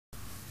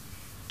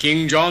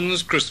King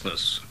John's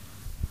Christmas.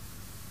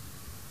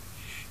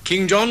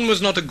 King John was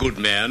not a good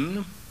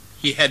man.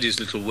 He had his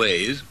little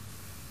ways,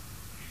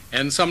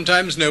 and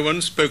sometimes no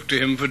one spoke to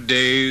him for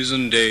days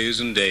and days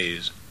and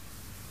days.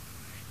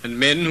 And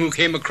men who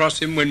came across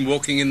him when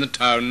walking in the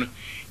town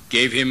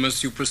gave him a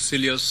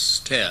supercilious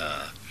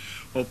stare,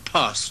 or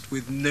passed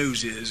with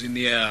noses in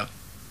the air,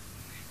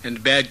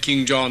 and bad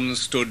King John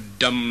stood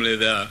dumbly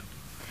there,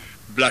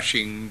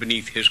 blushing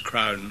beneath his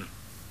crown.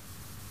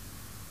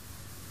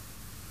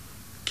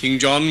 King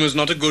John was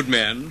not a good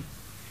man,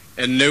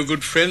 and no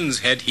good friends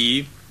had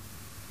he.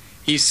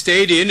 He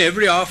stayed in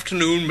every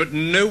afternoon, but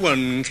no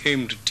one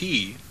came to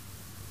tea.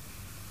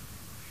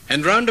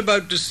 And round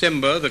about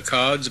December, the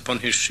cards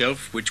upon his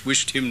shelf, which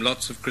wished him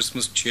lots of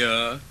Christmas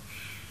cheer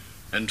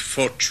and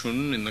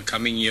fortune in the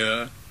coming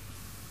year,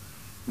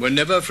 were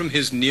never from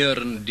his near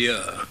and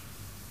dear,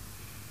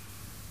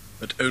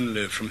 but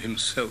only from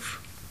himself.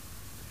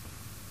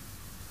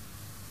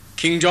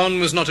 King John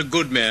was not a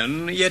good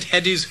man, yet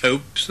had his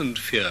hopes and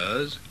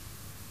fears.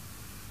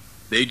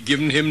 They'd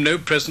given him no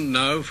present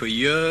now for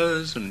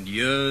years and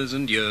years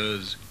and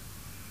years.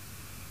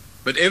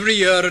 But every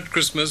year at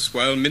Christmas,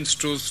 while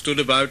minstrels stood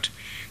about,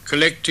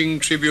 collecting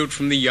tribute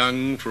from the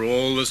young for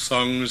all the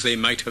songs they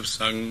might have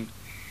sung,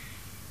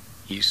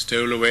 he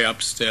stole away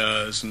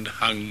upstairs and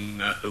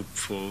hung a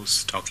hopeful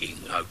stocking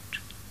out.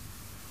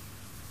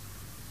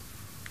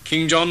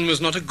 King John was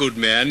not a good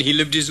man. He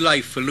lived his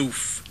life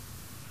aloof.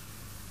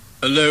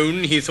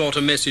 Alone he thought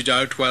a message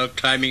out while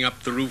climbing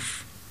up the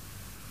roof.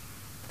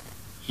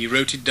 He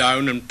wrote it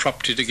down and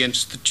propped it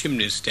against the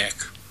chimney stack.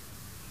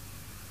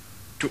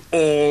 To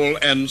all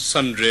and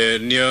sundry,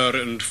 near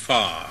and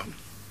far,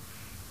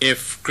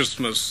 F.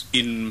 Christmas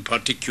in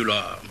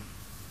particular,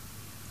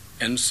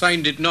 and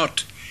signed it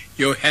not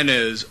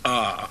Johannes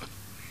R.,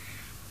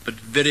 but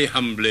very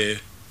humbly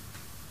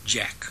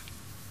Jack.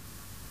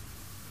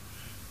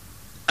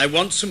 I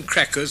want some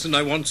crackers and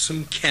I want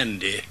some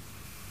candy.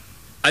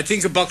 I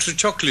think a box of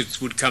chocolates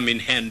would come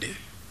in handy.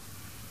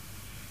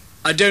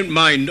 I don't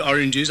mind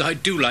oranges, I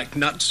do like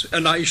nuts,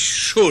 and I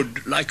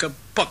should like a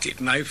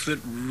pocket knife that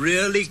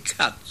really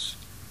cuts.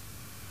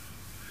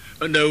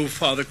 And oh,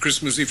 Father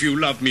Christmas, if you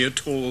love me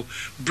at all,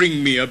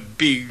 bring me a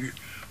big,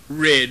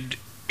 red,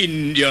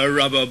 India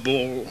rubber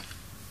ball.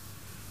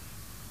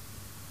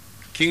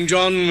 King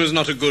John was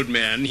not a good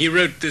man. He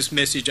wrote this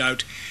message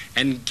out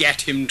and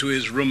gat him to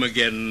his room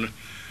again,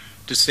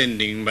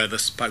 descending by the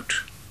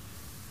spout.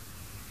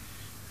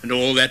 And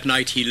all that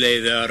night he lay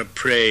there a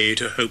prey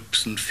to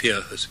hopes and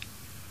fears.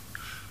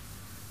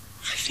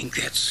 I think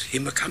that's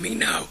him a-coming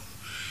now.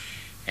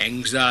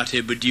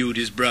 Anxiety bedewed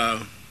his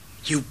brow.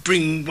 You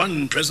bring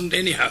one present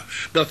anyhow,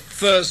 the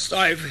first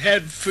I've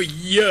had for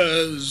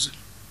years.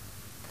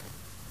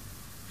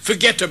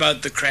 Forget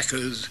about the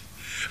crackers,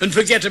 and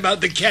forget about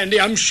the candy.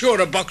 I'm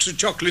sure a box of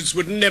chocolates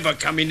would never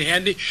come in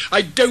handy.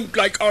 I don't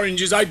like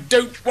oranges, I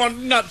don't want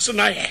nuts, and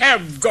I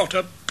have got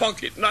a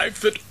pocket knife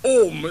that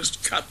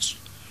almost cuts.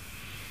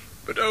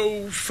 But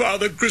oh,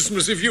 Father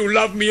Christmas, if you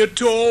love me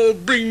at all,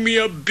 bring me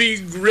a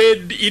big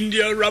red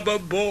India rubber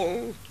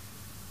ball.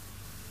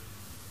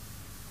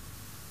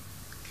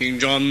 King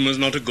John was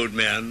not a good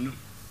man.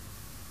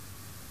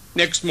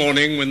 Next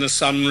morning, when the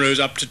sun rose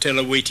up to tell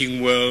a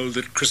waiting world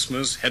that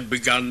Christmas had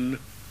begun,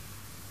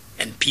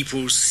 and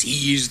people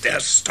seized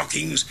their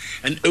stockings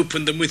and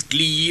opened them with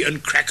glee,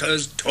 and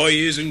crackers,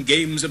 toys, and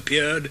games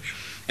appeared,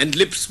 and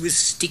lips with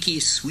sticky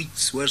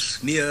sweets were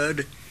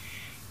smeared,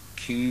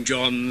 King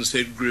John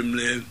said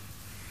grimly,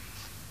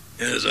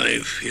 as I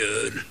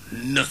feared,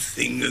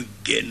 nothing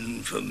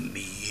again for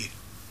me.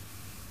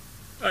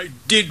 I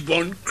did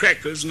want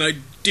crackers and I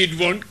did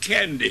want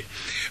candy.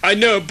 I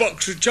know a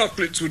box of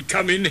chocolates would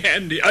come in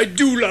handy. I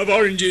do love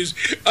oranges.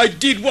 I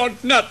did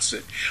want nuts.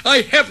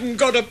 I haven't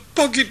got a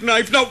pocket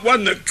knife, not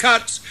one that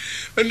cuts.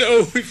 And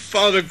oh, if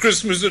Father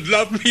Christmas had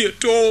loved me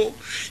at all,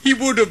 he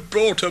would have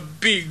brought a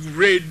big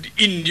red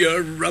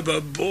India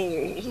rubber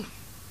ball.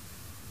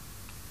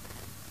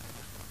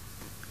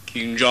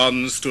 King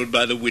John stood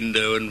by the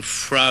window and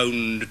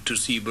frowned to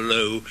see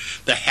below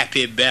the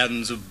happy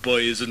bands of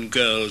boys and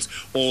girls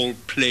all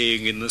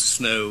playing in the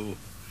snow.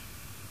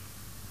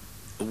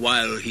 A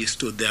while he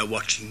stood there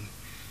watching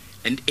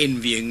and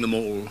envying them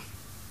all,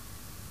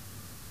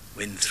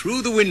 when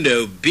through the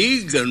window,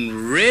 big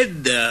and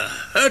red, there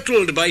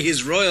hurtled by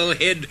his royal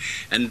head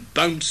and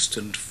bounced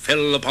and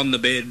fell upon the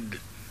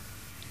bed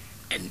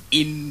an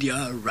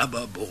India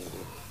rubber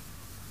ball.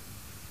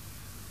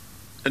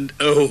 And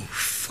oh,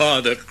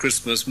 Father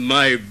Christmas,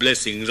 my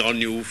blessings on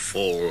you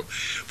fall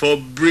for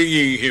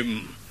bringing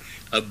him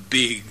a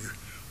big,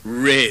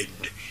 red,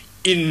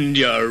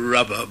 India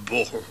rubber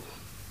ball.